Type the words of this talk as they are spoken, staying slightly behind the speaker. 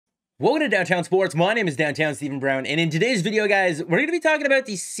Welcome to Downtown Sports. My name is Downtown Stephen Brown, and in today's video, guys, we're going to be talking about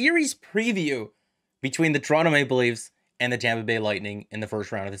the series preview between the Toronto Maple Leafs and the Tampa Bay Lightning in the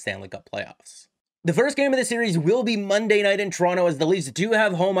first round of the Stanley Cup playoffs. The first game of the series will be Monday night in Toronto, as the Leafs do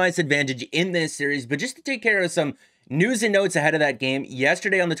have home ice advantage in this series. But just to take care of some news and notes ahead of that game,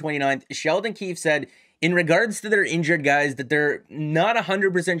 yesterday on the 29th, Sheldon Keefe said in regards to their injured guys that they're not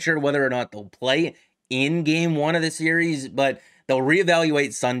 100% sure whether or not they'll play in game one of the series, but they'll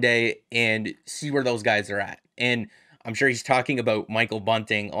reevaluate Sunday and see where those guys are at. And I'm sure he's talking about Michael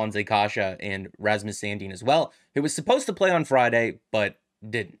Bunting, Ondrej Kase, and Rasmus Sandin as well, who was supposed to play on Friday, but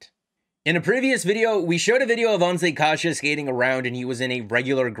didn't. In a previous video, we showed a video of Ondrej Kase skating around, and he was in a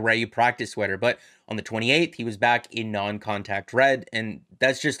regular gray practice sweater. But on the 28th, he was back in non-contact red, and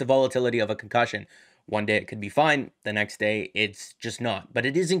that's just the volatility of a concussion. One day it could be fine, the next day it's just not. But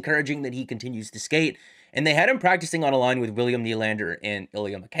it is encouraging that he continues to skate. And they had him practicing on a line with William Nylander and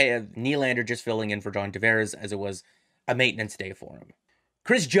Ilya Mikheyev. Nylander just filling in for John Tavares, as it was a maintenance day for him.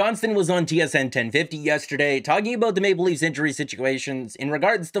 Chris Johnston was on TSN 1050 yesterday talking about the Maple Leafs injury situations. In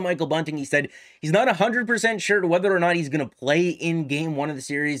regards to Michael Bunting, he said he's not 100% sure whether or not he's going to play in game one of the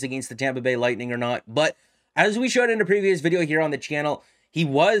series against the Tampa Bay Lightning or not. But as we showed in a previous video here on the channel, he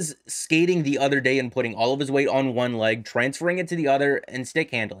was skating the other day and putting all of his weight on one leg, transferring it to the other, and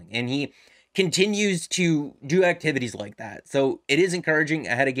stick handling. And he continues to do activities like that. So it is encouraging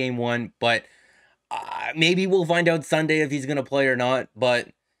ahead of game one, but maybe we'll find out Sunday if he's going to play or not. But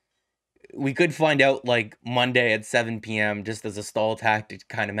we could find out like Monday at 7 p.m. just as a stall tactic to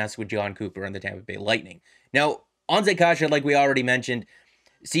kind of mess with John Cooper and the Tampa Bay Lightning. Now, Ondrej Kase, like we already mentioned,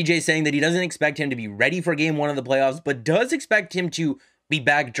 CJ saying that he doesn't expect him to be ready for game one of the playoffs, but does expect him to be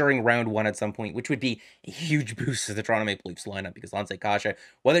back during round one at some point, which would be a huge boost to the Toronto Maple Leafs lineup, because Ondrej Kase,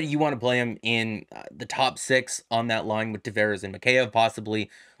 whether you want to play him in the top six on that line with Tavares and Mikheyev possibly,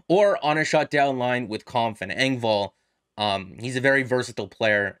 or on a shutdown line with Kampf and Engvall, he's a very versatile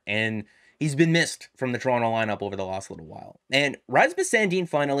player, and he's been missed from the Toronto lineup over the last little while. And Rasmus Sandin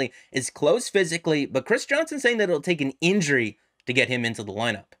finally is close physically, but Chris Johnson saying that it'll take an injury to get him into the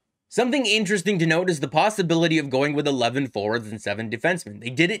lineup. Something interesting to note is the possibility of going with 11 forwards and 7 defensemen. They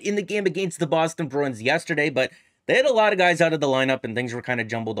did it in the game against the Boston Bruins yesterday, but they had a lot of guys out of the lineup and things were kind of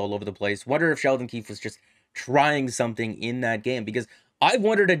jumbled all over the place. Wonder if Sheldon Keefe was just trying something in that game, because I've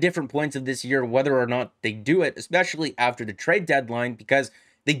wondered at different points of this year whether or not they do it, especially after the trade deadline, because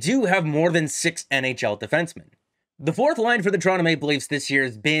they do have more than 6 NHL defensemen. The fourth line for the Toronto Maple Leafs this year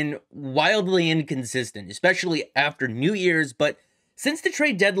has been wildly inconsistent, especially after New Year's, but since the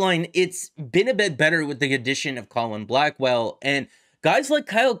trade deadline, it's been a bit better with the addition of Colin Blackwell and guys like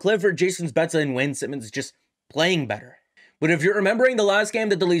Kyle Clifford, Jason Spezza, and Wayne Simmonds just playing better. But if you're remembering the last game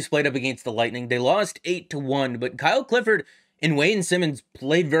that the Leafs played up against the Lightning, they lost 8-1, but Kyle Clifford and Wayne Simmonds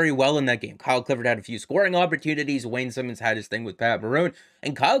played very well in that game. Kyle Clifford had a few scoring opportunities, Wayne Simmonds had his thing with Pat Maroon,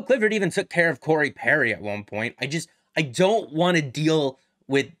 and Kyle Clifford even took care of Corey Perry at one point. I don't want to deal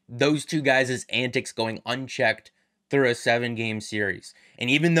with those two guys' antics going unchecked through a 7-game series. And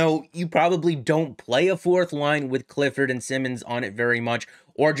even though you probably don't play a fourth line with Clifford and Simmonds on it very much,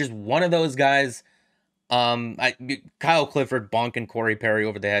 or just one of those guys, Kyle Clifford bonking Corey Perry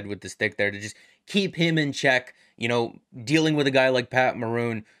over the head with the stick there to just keep him in check, dealing with a guy like Pat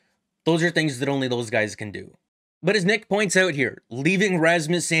Maroon, those are things that only those guys can do. But as Nick points out here, leaving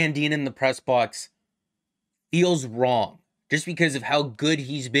Rasmus Sandin in the press box feels wrong, just because of how good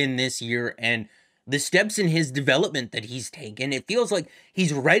he's been this year and the steps in his development that he's taken. It feels like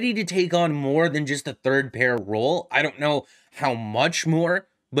he's ready to take on more than just a third pair role. I don't know how much more,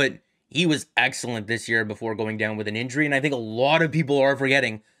 but he was excellent this year before going down with an injury, and I think a lot of people are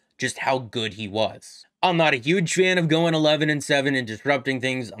forgetting just how good he was. I'm not a huge fan of going 11-7 and disrupting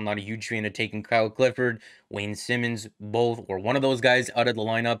things. I'm not a huge fan of taking Kyle Clifford, Wayne Simmonds, both, or one of those guys out of the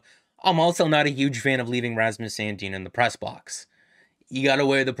lineup. I'm also not a huge fan of leaving Rasmus Sandin in the press box. You gotta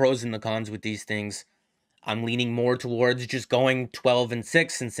weigh the pros and the cons with these things. I'm leaning more towards just going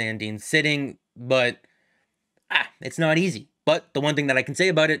 12-6 and Sandin sitting, but it's not easy. But the one thing that I can say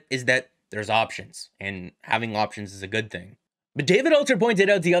about it is that there's options, and having options is a good thing. But David Alter pointed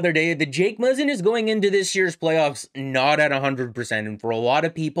out the other day that Jake Muzzin is going into this year's playoffs not at 100%, and for a lot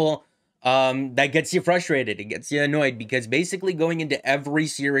of people, that gets you frustrated. It gets you annoyed, because basically going into every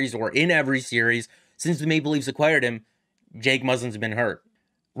series, or in every series, since the Maple Leafs acquired him, Jake Muzzin's been hurt.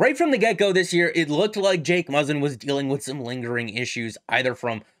 Right from the get-go this year, it looked like Jake Muzzin was dealing with some lingering issues, either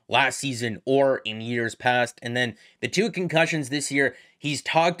from last season or in years past. And then the 2 concussions this year, he's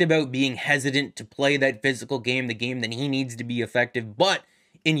talked about being hesitant to play that physical game, the game that he needs to be effective. But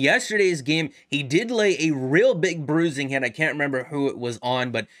In yesterday's game, he did lay a real big bruising hit. I can't remember who it was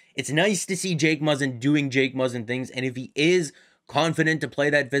on, but it's nice to see Jake Muzzin doing Jake Muzzin things. And if he is confident to play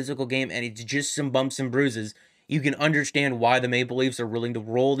that physical game and it's just some bumps and bruises, you can understand why the Maple Leafs are willing to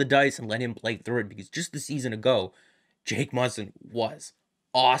roll the dice and let him play through it, because just the season ago, Jake Muzzin was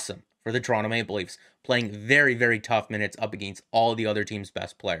awesome for the Toronto Maple Leafs, playing very, very tough minutes up against all the other team's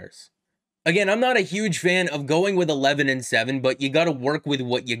best players. Again, I'm not a huge fan of going with 11-7, but you got to work with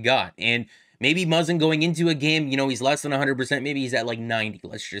what you got. And maybe Muzzin going into a game, you know, he's less than 100%. Maybe he's at like 90,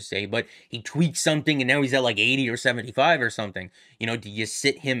 let's just say. But he tweaks something and now he's at like 80 or 75 or something. You know, do you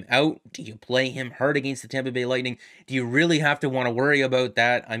sit him out? Do you play him hurt against the Tampa Bay Lightning? Do you really have to want to worry about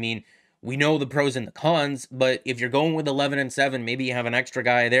that? I mean, we know the pros and the cons, but if you're going with 11-7, maybe you have an extra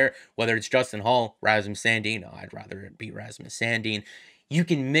guy there, whether it's Justin Holl, Rasmus Sandin. No, I'd rather it be Rasmus Sandin. You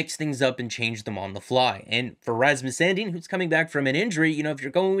can mix things up and change them on the fly. And for Rasmus Sandin, who's coming back from an injury, you know, if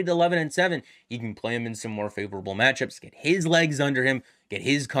you're going with 11-7, you can play him in some more favorable matchups, get his legs under him, get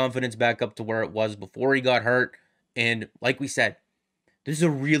his confidence back up to where it was before he got hurt. And like we said, this is a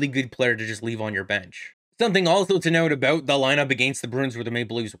really good player to just leave on your bench. Something also to note about the lineup against the Bruins, where the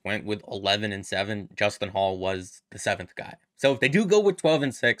Maple Leafs went with 11-7, Justin Holl was the 7th guy. So if they do go with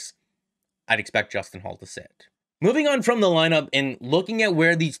 12-6, I'd expect Justin Holl to sit. Moving on from the lineup and looking at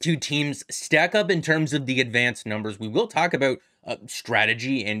where these two teams stack up in terms of the advanced numbers, we will talk about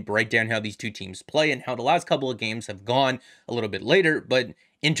strategy and break down how these two teams play and how the last couple of games have gone a little bit later. But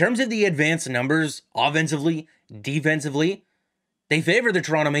in terms of the advanced numbers, offensively, defensively, they favor the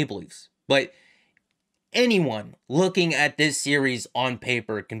Toronto Maple Leafs. But anyone looking at this series on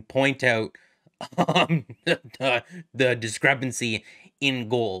paper can point out the discrepancy in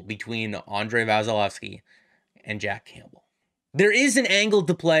goal between Andrei Vasilevskiy and Jack Campbell. There is an angle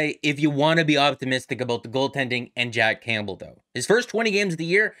to play if you want to be optimistic about the goaltending and Jack Campbell, though. His first 20 games of the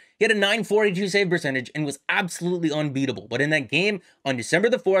year, he had a .942 save percentage and was absolutely unbeatable. But in that game on December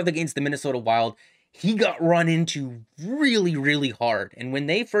the 4th against the Minnesota Wild, he got run into really, really hard. And when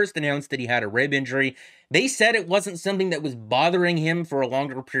they first announced that he had a rib injury, they said it wasn't something that was bothering him for a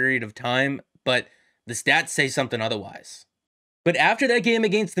longer period of time, but the stats say something otherwise. But after that game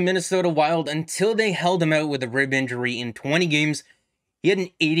against the Minnesota Wild, until they held him out with a rib injury in 20 games, he had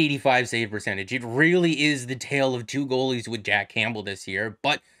an .885 save percentage. It really is the tale of two goalies with Jack Campbell this year.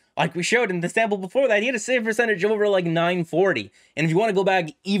 But like we showed in the sample before that, he had a save percentage over like .940. And if you want to go back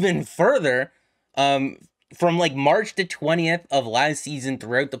even further, from like March to 20th of last season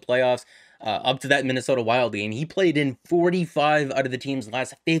throughout the playoffs, up to that Minnesota Wild game, he played in 45 out of the team's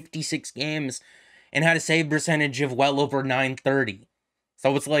last 56 games and had a save percentage of well over .930.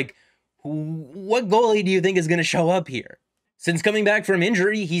 So it's like, what goalie do you think is going to show up here? Since coming back from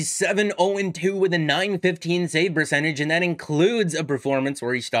injury, he's 7-0-2 with a .915 save percentage, and that includes a performance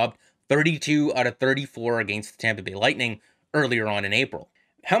where he stopped 32 out of 34 against the Tampa Bay Lightning earlier on in April.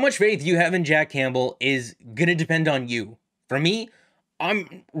 How much faith you have in Jack Campbell is going to depend on you. For me,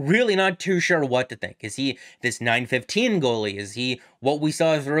 I'm really not too sure what to think. Is he this .915 goalie? Is he what we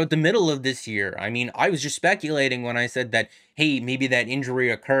saw throughout the middle of this year? I mean, I was just speculating when I said that, hey, maybe that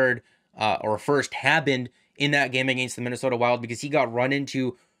injury occurred or first happened in that game against the Minnesota Wild because he got run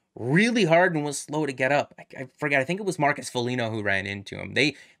into really hard and was slow to get up. I forget. I think it was Marcus Foligno who ran into him.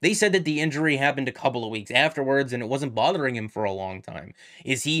 They said that the injury happened a couple of weeks afterwards and it wasn't bothering him for a long time.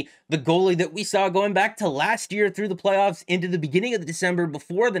 Is he the goalie that we saw going back to last year through the playoffs into the beginning of December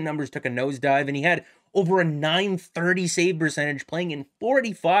before the numbers took a nosedive and he had over a .930 save percentage playing in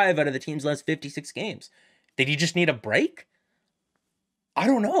 45 out of the team's last 56 games? Did he just need a break? I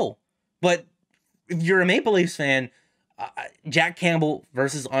don't know. But if you're a Maple Leafs fan, Jack Campbell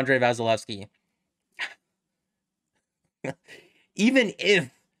versus Andrei Vasilevskiy. Even if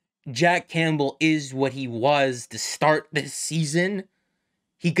Jack Campbell is what he was to start this season,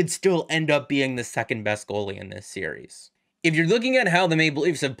 he could still end up being the second best goalie in this series. If you're looking at how the Maple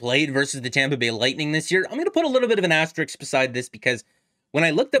Leafs have played versus the Tampa Bay Lightning this year, I'm going to put a little bit of an asterisk beside this because when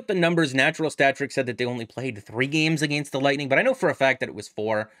I looked up the numbers, Natural Stat Trick said that they only played 3 games against the Lightning, but I know for a fact that it was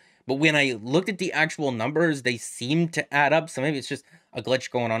 4. But when I looked at the actual numbers, they seem to add up. So maybe it's just a glitch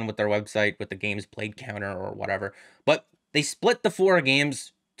going on with their website with the games played counter or whatever. But they split the 4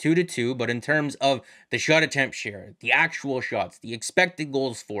 games 2-2. But in terms of the shot attempt share, the actual shots, the expected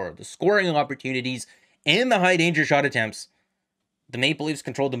goals for, the scoring opportunities, and the high danger shot attempts, the Maple Leafs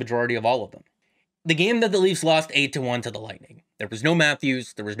controlled the majority of all of them. The game that the Leafs lost 8-1 to the Lightning, there was no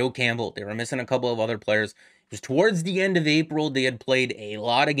Matthews, there was no Campbell, they were missing a couple of other players. It was towards the end of April. They had played a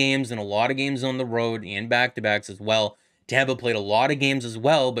lot of games and a lot of games on the road and back-to-backs as well. Tampa played a lot of games as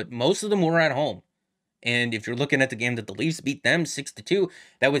well, but most of them were at home. And if you're looking at the game that the Leafs beat them 6-2,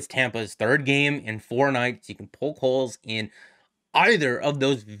 that was Tampa's third game in 4 nights. You can poke holes in either of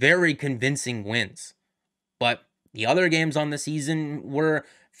those very convincing wins. But the other games on the season were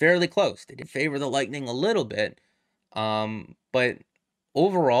fairly close. They did favor the Lightning a little bit. But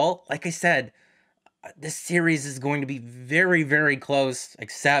overall, like I said, this series is going to be very, very close,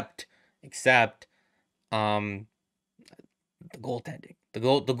 except um the goaltending. The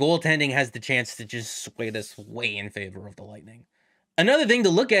goaltending has the chance to just sway this way in favor of the Lightning. Another thing to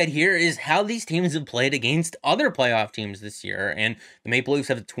look at here is how these teams have played against other playoff teams this year, and the Maple Leafs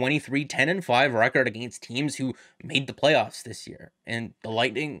have a 23-10-5 record against teams who made the playoffs this year, and the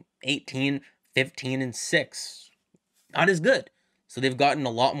Lightning 18-15-6. Not as good. So they've gotten a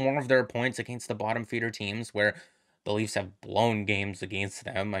lot more of their points against the bottom feeder teams, where the Leafs have blown games against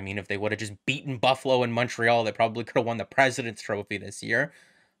them. I mean, if they would have just beaten Buffalo and Montreal, they probably could have won the President's Trophy this year.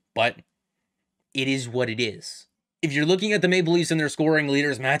 But it is what it is. If you're looking at the Maple Leafs and their scoring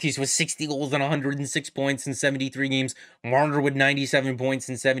leaders, Matthews with 60 goals and 106 points in 73 games. Marner with 97 points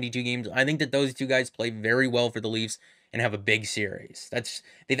in 72 games. I think that those two guys play very well for the Leafs and have a big series.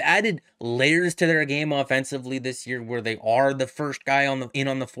 They've added layers to their game offensively this year, where they are the first guy on the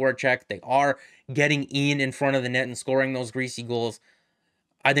forecheck. They are getting in front of the net and scoring those greasy goals.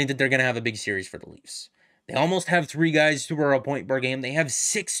 I think that they're going to have a big series for the Leafs. They almost have 3 guys who are a point per game. They have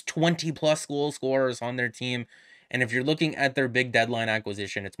 6 20-plus goal scorers on their team. And if you're looking at their big deadline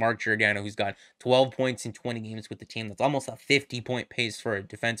acquisition, it's Mark Giordano, who's got 12 points in 20 games with the team. That's almost a 50-point pace for a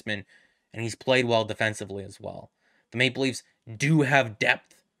defenseman, and he's played well defensively as well. The Maple Leafs do have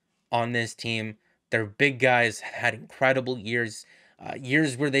depth on this team. Their big guys have had incredible years,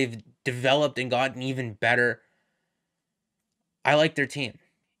 years where they've developed and gotten even better. I like their team.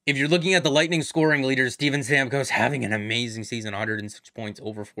 If you're looking at the Lightning scoring leaders, Steven Stamkos having an amazing season, 106 points,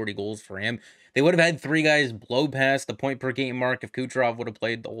 over 40 goals for him. They would have had 3 guys blow past the point per game mark if Kucherov would have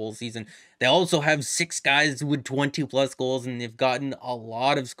played the whole season. They also have 6 guys with 20-plus goals, and they've gotten a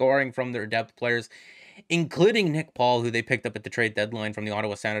lot of scoring from their depth players, including Nick Paul, who they picked up at the trade deadline from the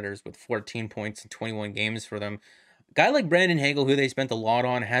Ottawa Senators with 14 points in 21 games for them. A guy like Brandon Hagel, who they spent a lot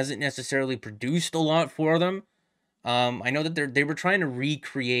on, hasn't necessarily produced a lot for them. I know that they were trying to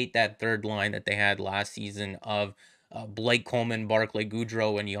recreate that third line that they had last season of Blake Coleman, Barclay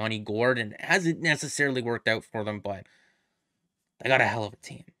Goodrow, and Yanni Gourde. It hasn't necessarily worked out for them, but they got a hell of a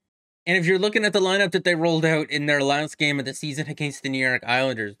team. And if you're looking at the lineup that they rolled out in their last game of the season against the New York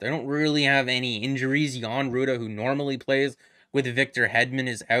Islanders, they don't really have any injuries. Jan Ruda, who normally plays with Victor Hedman,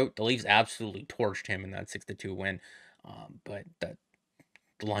 is out. The Leafs absolutely torched him in that 6-2 win, but the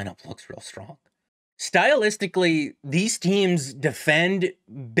lineup looks real strong. Stylistically, these teams defend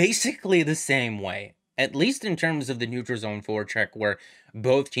basically the same way, at least in terms of the neutral zone forecheck, where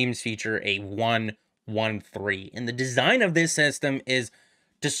both teams feature a 1-1-3. And the design of this system is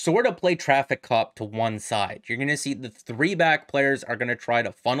to sort of play traffic cop to one side. You're going to see the 3 back players are going to try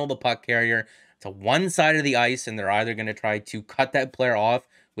to funnel the puck carrier to one side of the ice, and they're either going to try to cut that player off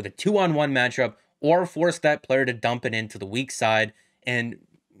with a 2-on-1 matchup or force that player to dump it into the weak side and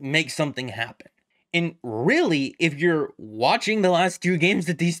make something happen. And really, if you're watching the last 2 games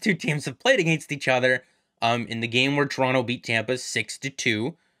that these 2 teams have played against each other, in the game where Toronto beat Tampa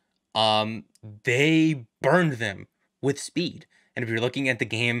 6-2, they burned them with speed. And if you're looking at the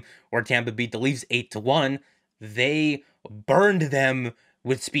game where Tampa beat the Leafs 8-1, they burned them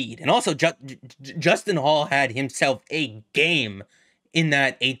with speed. And also, Justin Hall had himself a game in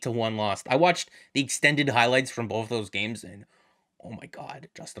that 8-1 loss. I watched the extended highlights from both those games, and oh my God,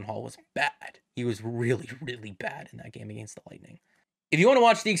 Justin Hall was bad. He was really, really bad in that game against the Lightning. If you want to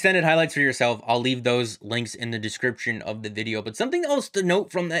watch the extended highlights for yourself, I'll leave those links in the description of the video. But something else to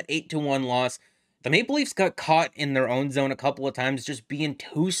note from that 8-1 loss, the Maple Leafs got caught in their own zone a couple of times, just being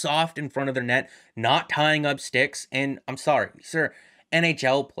too soft in front of their net, not tying up sticks. And I'm sorry, these are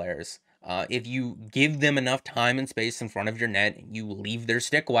NHL players. If you give them enough time and space in front of your net, and you leave their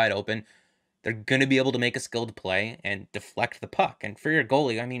stick wide open, they're going to be able to make a skilled play and deflect the puck. And for your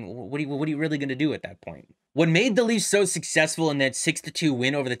goalie, I mean, what are you really going to do at that point? What made the Leafs so successful in that 6-2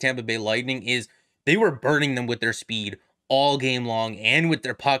 win over the Tampa Bay Lightning is they were burning them with their speed all game long and with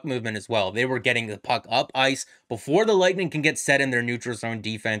their puck movement as well. They were getting the puck up ice before the Lightning can get set in their neutral zone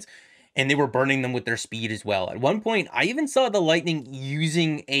defense, and they were burning them with their speed as well. At one point, I even saw the Lightning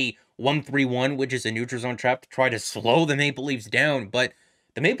using a 1-3-1, which is a neutral zone trap, to try to slow the Maple Leafs down, but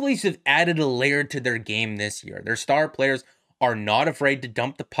the Maple Leafs have added a layer to their game this year. Their star players are not afraid to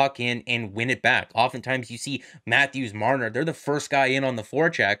dump the puck in and win it back. Oftentimes you see Matthews, Marner, they're the first guy in on the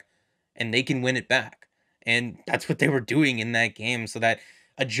forecheck, and they can win it back. And that's what they were doing in that game. So that,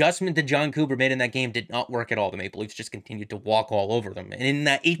 adjustment that John Cooper made in that game did not work at all. The Maple Leafs just continued to walk all over them. And in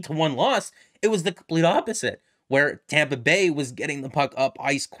that 8-1 loss, it was the complete opposite, where Tampa Bay was getting the puck up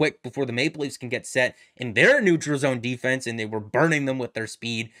ice quick before the Maple Leafs can get set in their neutral zone defense, and they were burning them with their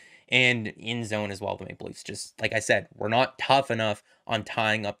speed and in zone as well. The Maple Leafs, just like I said, were not tough enough on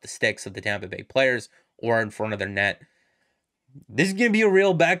tying up the sticks of the Tampa Bay players or in front of their net. This is going to be a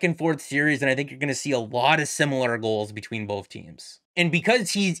real back and forth series, and I think you're going to see a lot of similar goals between both teams. And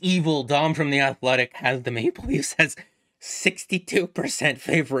because he's evil, Dom from The Athletic has the Maple Leafs as 62%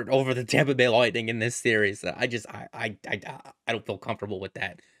 favorite over the Tampa Bay Lightning in this series. I don't feel comfortable with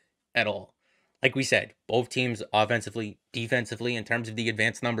that at all. Like we said, both teams offensively, defensively, in terms of the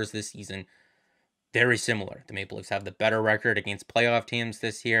advanced numbers this season, very similar. The Maple Leafs have the better record against playoff teams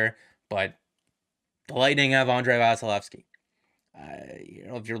this year, but the Lightning have Andrei Vasilevskiy.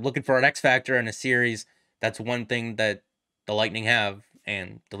 If you're looking for an X factor in a series, that's one thing that the Lightning have,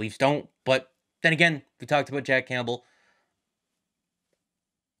 and the Leafs don't. But then again, we talked about Jack Campbell.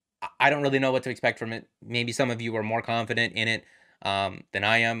 I don't really know what to expect from it. Maybe some of you are more confident in it than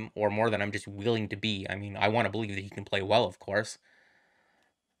I am, or more than I'm just willing to be. I mean, I want to believe that he can play well, of course.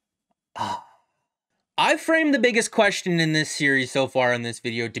 I framed the biggest question in this series so far in this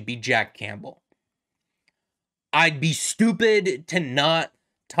video to be Jack Campbell. I'd be stupid to not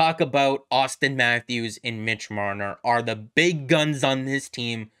talk about Austin Matthews and Mitch Marner. Are the big guns on this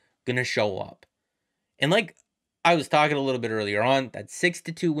team going to show up? And like I was talking a little bit earlier on, that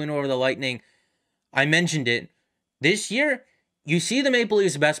 6-2 win over the Lightning, I mentioned it. This year, you see the Maple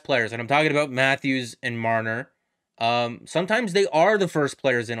Leafs' best players, and I'm talking about Matthews and Marner. Sometimes they are the first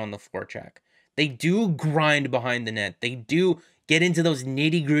players in on the forecheck. They do grind behind the net. They do get into those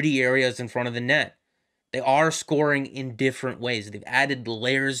nitty-gritty areas in front of the net. They are scoring in different ways. They've added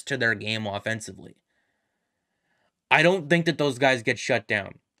layers to their game offensively. I don't think that those guys get shut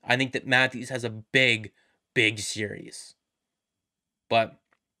down. I think that Matthews has a big series. But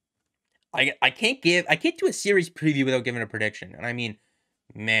I can't do a series preview without giving a prediction. And I mean,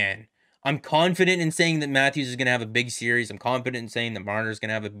 man, I'm confident in saying that Matthews is going to have a big series. I'm confident in saying that Marner is going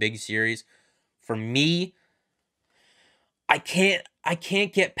to have a big series. For me, I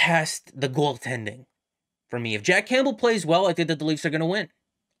can't get past the goaltending. For me, if Jack Campbell plays well, I think that the Leafs are going to win.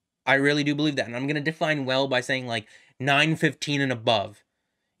 I really do believe that. And I'm going to define well by saying like 9-15 and above.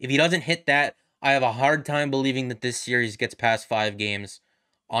 If he doesn't hit that, I have a hard time believing that this series gets past 5 games.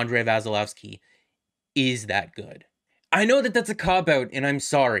 Andrei Vasilevskiy is that good. I know that that's a cop-out, and I'm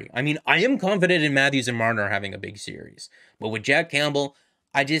sorry. I mean, I am confident in Matthews and Marner having a big series. But with Jack Campbell,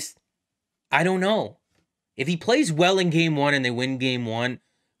 I don't know. If he plays well in Game 1 and they win Game 1,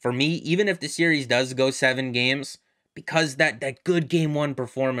 for me, even if the series does go 7 games, because that good Game 1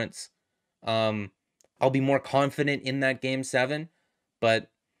 performance, I'll be more confident in that Game 7. But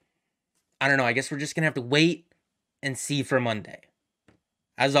I don't know. I guess we're just going to have to wait and see for Monday.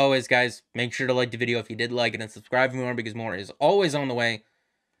 As always, guys, make sure to like the video if you did like it and subscribe for more, because more is always on the way.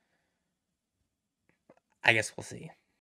 I guess we'll see.